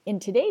In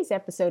today's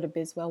episode of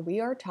Bizwell, we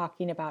are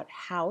talking about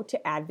how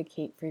to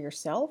advocate for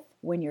yourself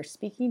when you're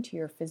speaking to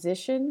your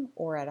physician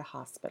or at a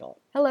hospital.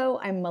 Hello,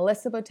 I'm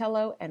Melissa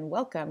Botello, and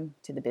welcome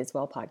to the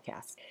Bizwell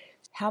podcast.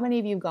 How many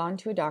of you have gone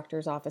to a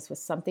doctor's office with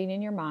something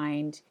in your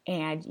mind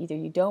and either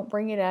you don't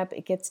bring it up,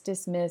 it gets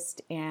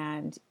dismissed,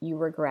 and you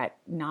regret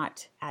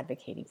not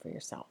advocating for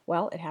yourself?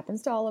 Well, it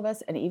happens to all of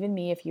us, and even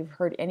me. If you've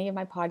heard any of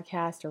my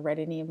podcasts or read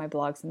any of my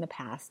blogs in the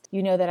past,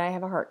 you know that I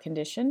have a heart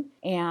condition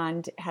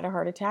and had a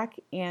heart attack,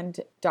 and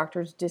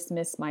doctors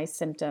dismiss my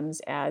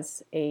symptoms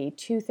as a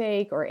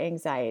toothache or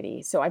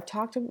anxiety. So I've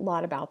talked a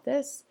lot about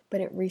this. But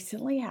it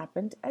recently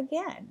happened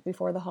again.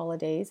 Before the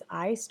holidays,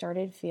 I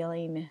started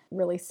feeling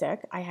really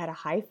sick. I had a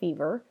high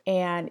fever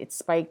and it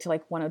spiked to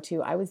like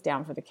 102. I was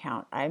down for the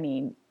count. I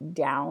mean,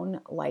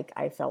 down like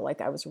I felt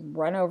like I was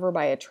run over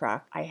by a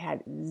truck. I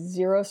had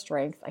zero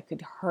strength. I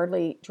could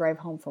hardly drive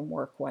home from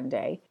work one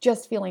day,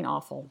 just feeling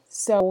awful.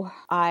 So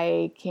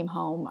I came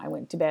home. I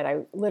went to bed.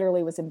 I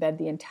literally was in bed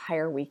the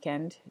entire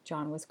weekend.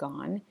 John was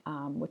gone,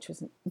 which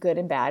was good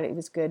and bad. It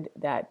was good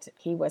that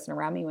he wasn't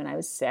around me when I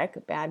was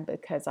sick. Bad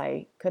because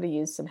I could have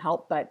used some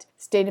help, but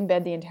stayed in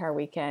bed the entire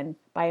weekend.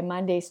 By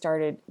Monday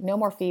started no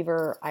more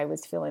fever. I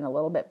was feeling a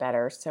little bit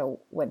better,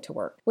 so went to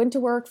work. Went to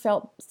work,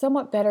 felt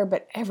somewhat better,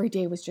 but every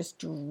day was just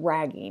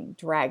dragging.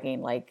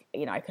 Like,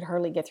 I could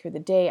hardly get through the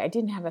day. I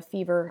didn't have a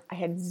fever. I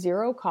had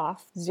zero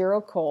cough, zero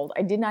cold.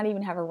 I did not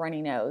even have a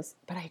runny nose,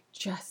 but I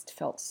just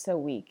felt so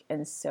weak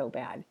and so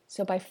bad.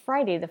 So by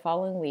Friday, the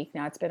following week,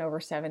 now it's been over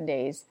 7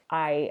 days,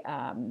 I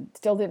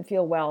still didn't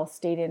feel well,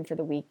 stayed in for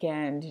the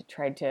weekend,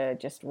 tried to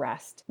just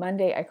rest.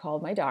 Monday, I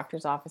called my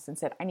doctor's office and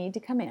said, I need to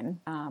come in.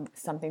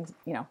 Something's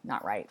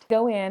not right.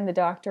 Go in, the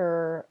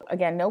doctor,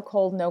 again, no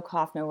cold, no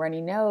cough, no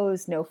runny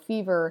nose, no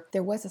fever.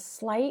 There was a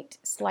slight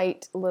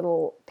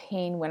little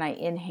pain when I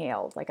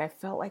inhaled. Like I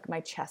felt like my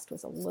chest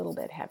was a little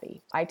bit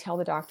heavy. I tell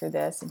the doctor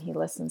this and he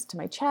listens to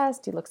my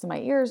chest. He looks at my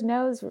ears,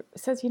 nose,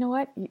 says, you know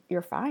what,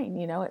 you're fine.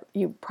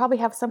 You probably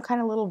have some kind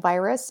of little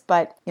virus,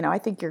 but I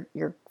think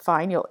you're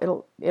fine.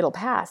 It'll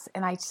pass.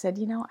 And I said,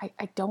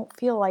 I don't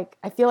feel like,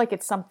 I feel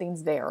like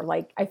something's there.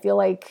 Like I feel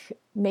like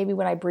maybe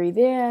when I breathe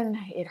in,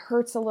 it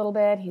hurts a little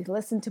bit. He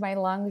listened to my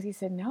lungs. He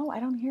said, no, I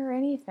don't hear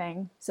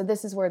anything. So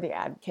this is where the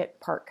advocate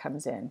part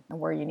comes in and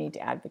where you need to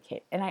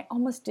advocate. And I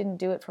almost didn't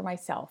do it for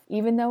myself,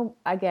 even though,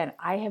 again,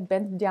 I have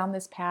been down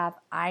this path.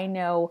 I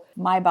know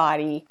my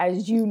body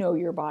as you know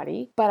your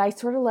body, but I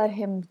sort of let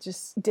him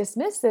just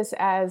dismiss this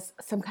as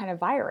some kind of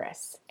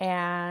virus.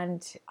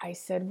 And I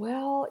said,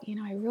 well,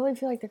 I really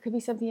feel like there could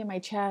be something in my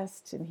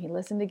chest. And he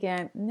listened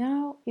again.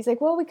 No. He's like,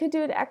 well, we could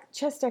do a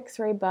chest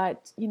x-ray,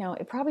 but,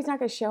 it probably not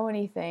going to show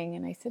anything.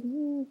 And I said,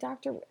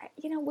 doctor,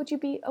 would you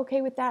be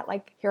okay with that?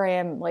 Like here I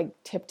am like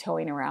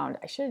tiptoeing around.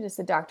 I should have just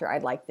said, doctor,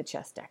 I'd like the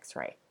chest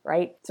x-ray,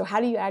 right? So how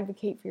do you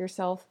advocate for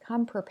yourself?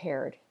 Come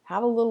prepared.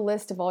 Have a little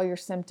list of all your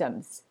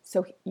symptoms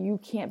so you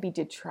can't be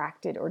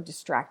detracted or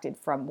distracted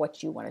from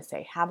what you want to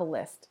say. Have a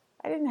list.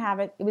 I didn't have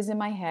it. It was in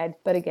my head.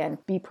 But again,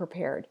 be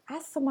prepared.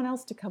 Ask someone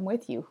else to come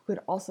with you who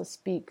could also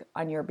speak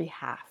on your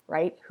behalf,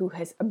 right? Who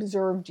has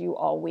observed you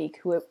all week,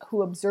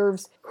 who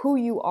observes who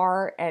you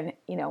are. And,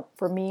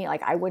 for me,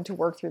 like I went to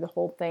work through the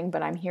whole thing,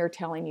 but I'm here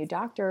telling you,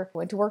 doctor, I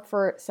went to work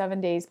for 7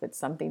 days, but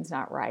something's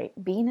not right.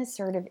 Being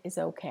assertive is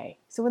okay.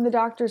 So when the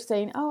doctor's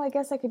saying, oh, I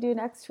guess I could do an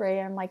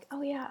x-ray, I'm like,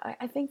 oh yeah,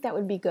 I think that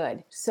would be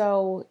good.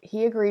 So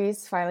he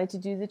agrees finally to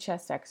do the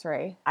chest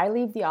x-ray. I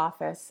leave the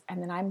office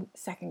and then I'm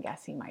second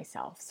guessing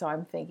myself. So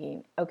I'm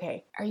thinking,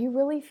 okay, are you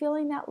really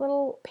feeling that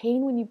little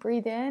pain when you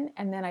breathe in?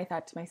 And then I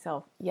thought to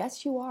myself,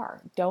 yes, you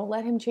are. Don't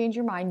let him change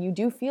your mind. You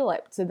do feel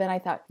it. So then I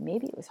thought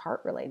maybe it was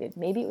heart related.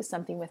 Maybe it was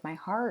something with my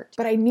heart,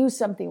 but I knew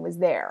something was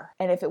there.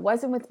 And if it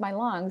wasn't with my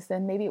lungs,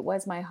 then maybe it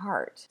was my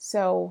heart.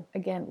 So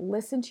again,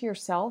 listen to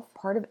yourself.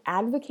 Part of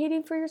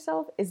advocating for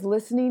yourself is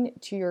listening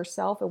to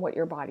yourself and what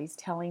your body's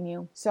telling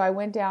you. So I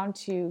went down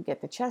to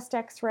get the chest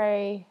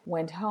x-ray,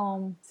 went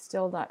home,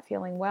 still not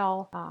feeling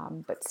well,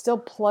 but still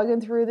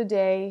plugging through the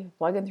day,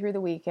 plugging through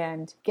the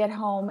weekend, get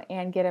home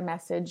and get a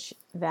message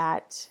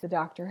that the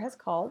doctor has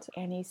called.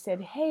 And he said,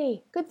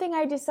 hey, good thing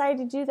I decided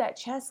to do that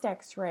chest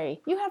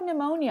x-ray. You have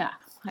pneumonia.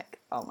 Like,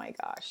 oh my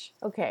gosh.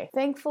 Okay.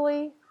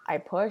 Thankfully, I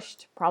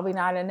pushed, probably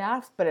not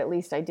enough, but at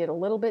least I did a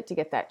little bit to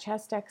get that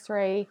chest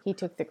x-ray. He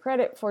took the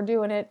credit for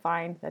doing it.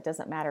 Fine, that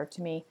doesn't matter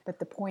to me. But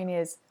the point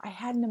is, I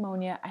had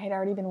pneumonia. I had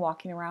already been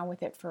walking around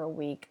with it for a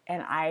week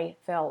and I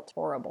felt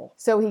horrible.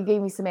 So he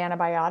gave me some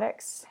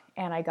antibiotics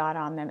and I got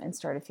on them and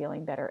started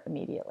feeling better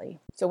immediately.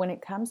 So when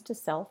it comes to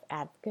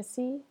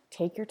self-advocacy,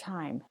 take your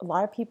time. A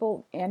lot of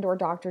people and or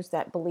doctors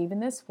that believe in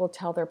this will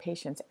tell their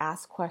patients,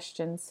 ask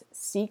questions,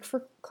 seek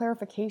for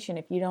clarification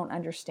if you don't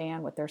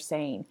understand what they're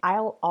saying.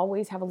 I'll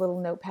always have a little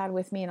notepad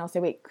with me and I'll say,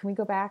 wait, can we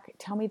go back?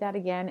 Tell me that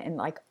again. And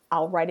like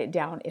I'll write it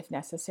down if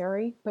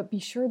necessary, but be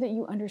sure that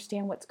you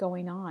understand what's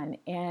going on,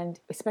 and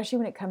especially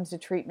when it comes to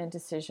treatment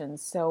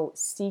decisions. So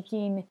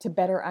seeking to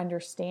better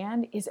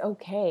understand is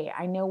okay.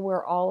 I know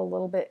we're all a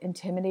little bit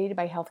intimidated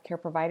by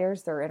healthcare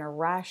providers. They're in a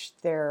rush.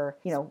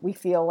 We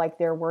feel like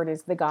their word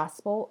is the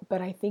gospel,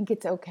 but I think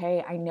it's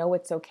okay. I know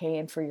it's okay.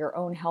 And for your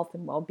own health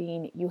and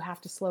well-being, you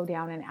have to slow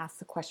down and ask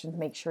the questions,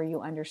 make sure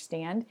you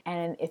understand.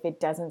 And if it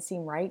doesn't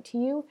seem right to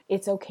you,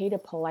 it's okay to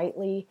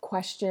politely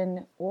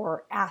question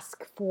or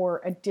ask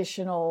for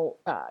additional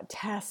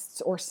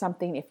tests or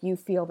something if you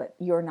feel that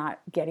you're not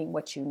getting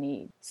what you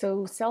need.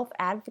 So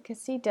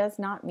self-advocacy does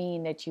not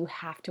mean that you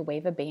have to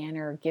wave a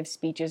banner, give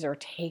speeches, or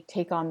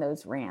take on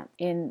those rants.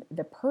 In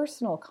the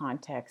personal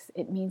context,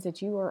 it means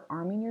that you are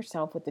arming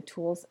yourself with the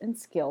tools and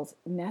skills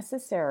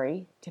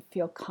necessary to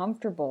feel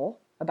comfortable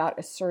about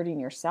asserting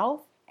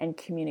yourself and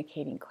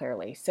communicating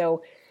clearly.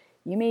 So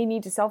you may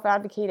need to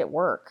self-advocate at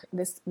work.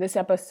 This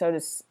episode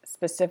is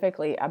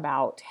specifically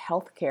about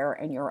healthcare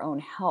and your own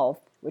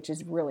health, which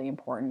is really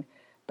important.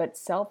 But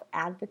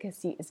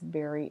self-advocacy is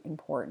very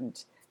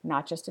important,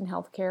 not just in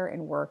healthcare,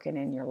 in work, and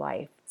in your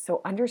life.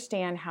 So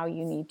understand how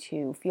you need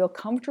to feel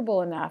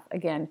comfortable enough,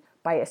 again,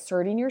 by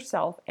asserting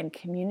yourself and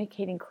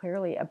communicating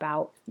clearly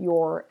about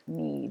your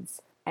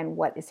needs and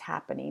what is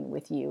happening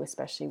with you,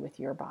 especially with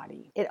your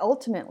body. It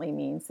ultimately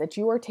means that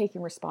you are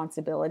taking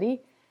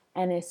responsibility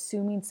and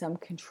assuming some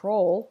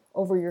control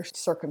over your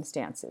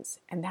circumstances.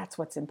 And that's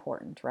what's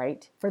important,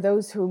 right? For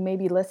those who may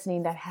be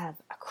listening that have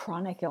a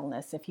chronic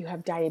illness, if you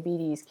have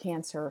diabetes,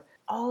 cancer,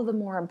 all the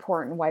more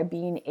important why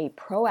being a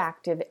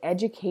proactive,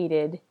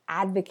 educated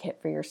advocate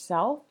for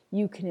yourself,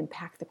 you can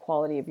impact the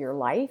quality of your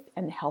life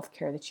and the health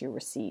care that you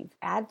receive.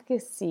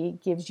 Advocacy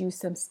gives you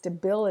some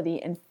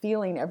stability and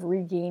feeling of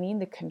regaining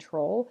the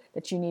control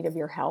that you need of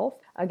your health.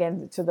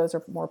 Again, so those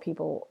are more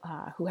people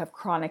who have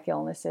chronic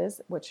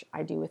illnesses, which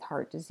I do with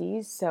heart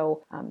disease.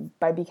 So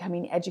by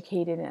becoming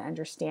educated and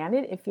understand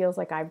it, it feels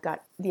like I've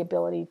got the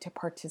ability to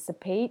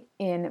participate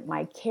in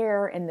my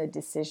care and the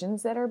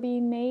decisions that are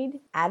being made.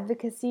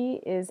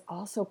 Advocacy is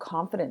also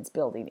confidence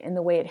building in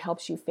the way it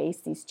helps you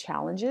face these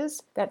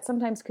challenges that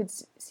sometimes could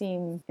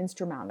seem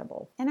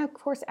insurmountable. And of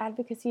course,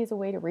 advocacy is a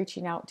way to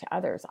reaching out to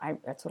others.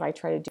 That's what I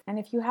try to do. And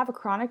if you have a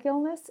chronic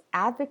illness,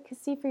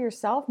 advocacy for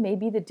yourself may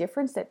be the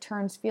difference that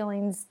turns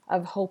feelings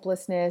of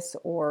hopelessness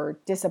or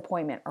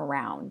disappointment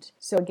around.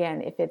 So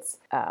again, if it's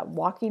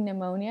walking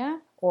pneumonia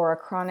or a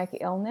chronic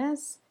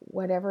illness,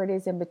 whatever it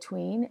is in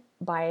between,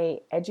 by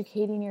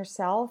educating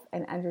yourself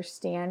and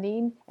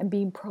understanding and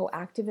being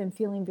proactive and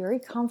feeling very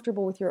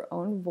comfortable with your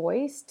own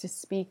voice to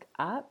speak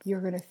up,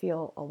 you're going to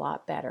feel a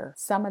lot better.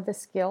 Some of the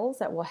skills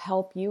that will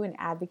help you in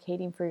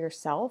advocating for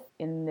yourself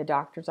in the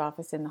doctor's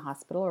office, in the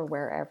hospital, or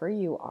wherever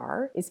you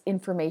are, is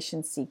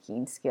information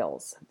seeking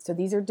skills. So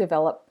these are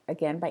developed,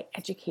 again, by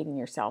educating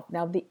yourself.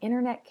 Now, the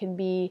internet can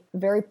be a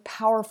very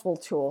powerful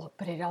tool,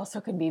 but it also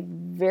can be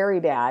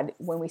very bad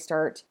when we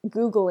start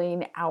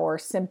Googling our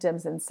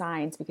symptoms and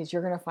signs, because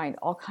you're going to find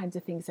all kinds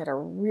of things that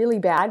are really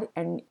bad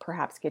and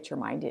perhaps get your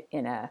mind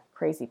in a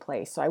crazy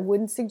place. So I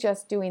wouldn't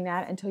suggest doing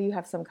that until you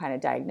have some kind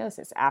of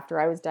diagnosis. After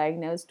I was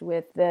diagnosed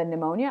with the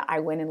pneumonia, I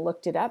went and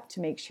looked it up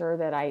to make sure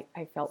that I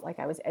felt like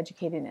I was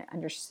educated in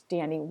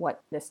understanding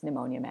what this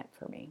pneumonia meant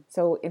for me.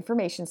 So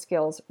information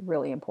skills,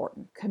 really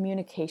important.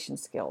 Communication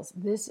skills,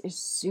 this is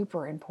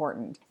super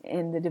important.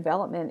 And the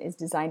development is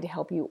designed to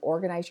help you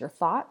organize your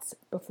thoughts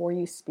before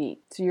you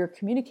speak. So your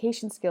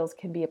communication skills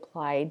can be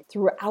applied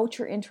throughout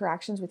your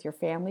interactions with your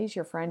families,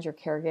 your friends, your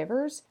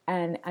caregivers,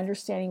 and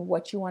understanding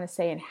what you want to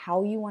say and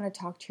how you want to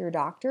talk to your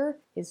doctor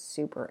is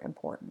super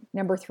important.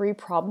 Number 3,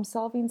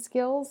 problem-solving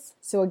skills.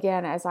 So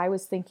again, as I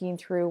was thinking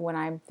through when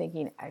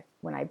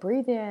I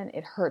breathe in,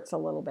 it hurts a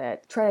little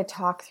bit. Try to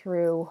talk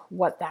through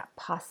what that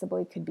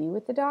possibly could be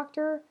with the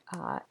doctor.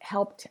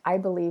 I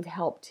believe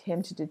helped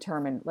him to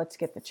determine, let's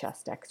get the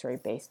chest x-ray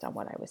based on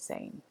what I was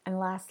saying. And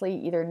lastly,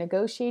 either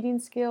negotiating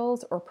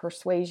skills or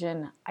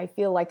persuasion. I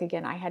feel like,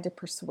 again, I had to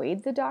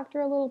persuade the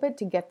doctor a little bit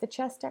to get the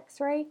chest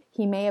x-ray.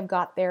 He may have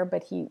got there,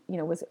 but he,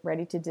 was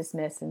ready to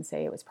dismiss and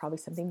say it was probably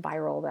something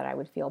viral that I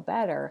would feel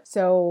better.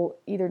 So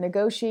either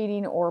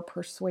negotiating or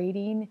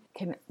persuading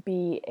can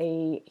be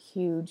a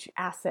huge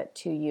asset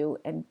to you,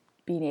 and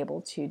being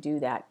able to do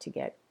that to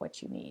get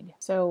what you need.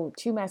 So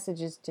 2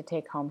 messages to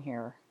take home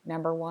here.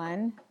 Number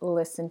 1,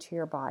 listen to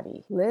your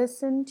body.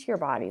 Listen to your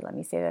body. Let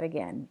me say that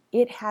again.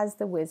 It has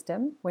the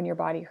wisdom. When your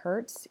body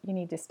hurts, you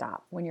need to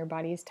stop. When your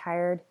body is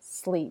tired,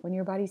 sleep. When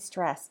your body's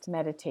stressed,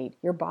 meditate.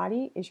 Your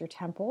body is your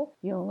temple.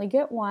 You only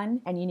get one,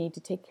 and you need to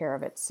take care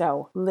of it.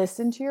 So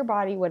listen to your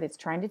body, what it's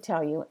trying to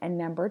tell you. And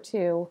number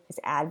 2 is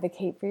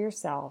advocate for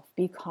yourself.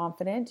 Be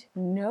confident.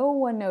 No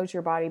one knows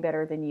your body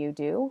better than you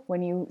do.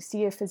 When you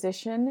see a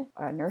physician,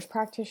 a nurse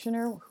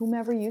practitioner,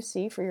 whomever you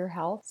see for your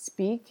health,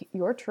 speak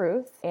your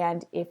truth.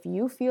 And if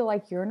you feel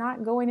like you're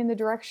not going in the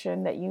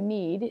direction that you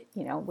need,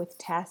 with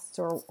tests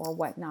or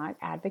whatnot,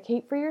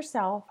 advocate for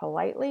yourself,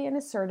 politely and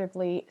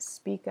assertively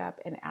speak up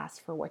and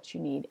ask for what you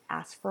need.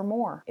 Ask for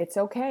more. It's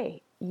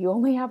okay. You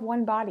only have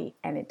one body,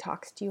 and it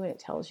talks to you and it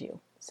tells you.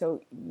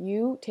 So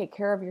you take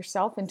care of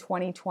yourself in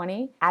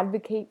 2020,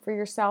 advocate for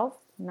yourself,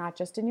 not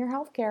just in your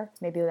healthcare.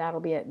 Maybe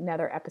that'll be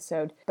another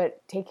episode,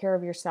 but take care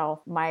of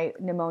yourself. My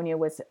pneumonia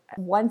was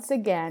once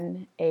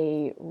again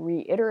a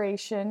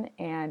reiteration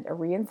and a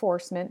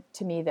reinforcement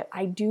to me that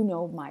I do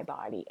know my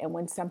body. And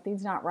when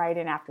something's not right,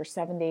 and after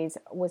 7 days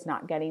was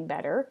not getting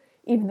better,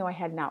 even though I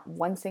had not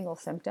one single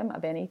symptom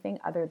of anything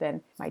other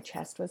than my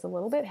chest was a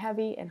little bit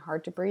heavy and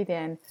hard to breathe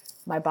in,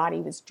 my body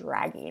was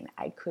dragging.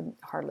 I couldn't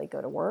hardly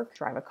go to work,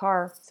 drive a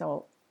car.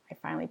 So I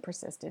finally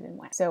persisted and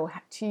went. So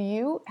to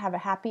you, have a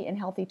happy and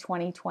healthy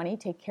 2020.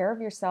 Take care of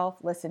yourself,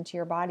 listen to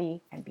your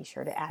body, and be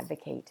sure to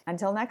advocate.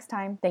 Until next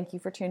time, thank you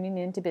for tuning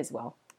in to Bizwell.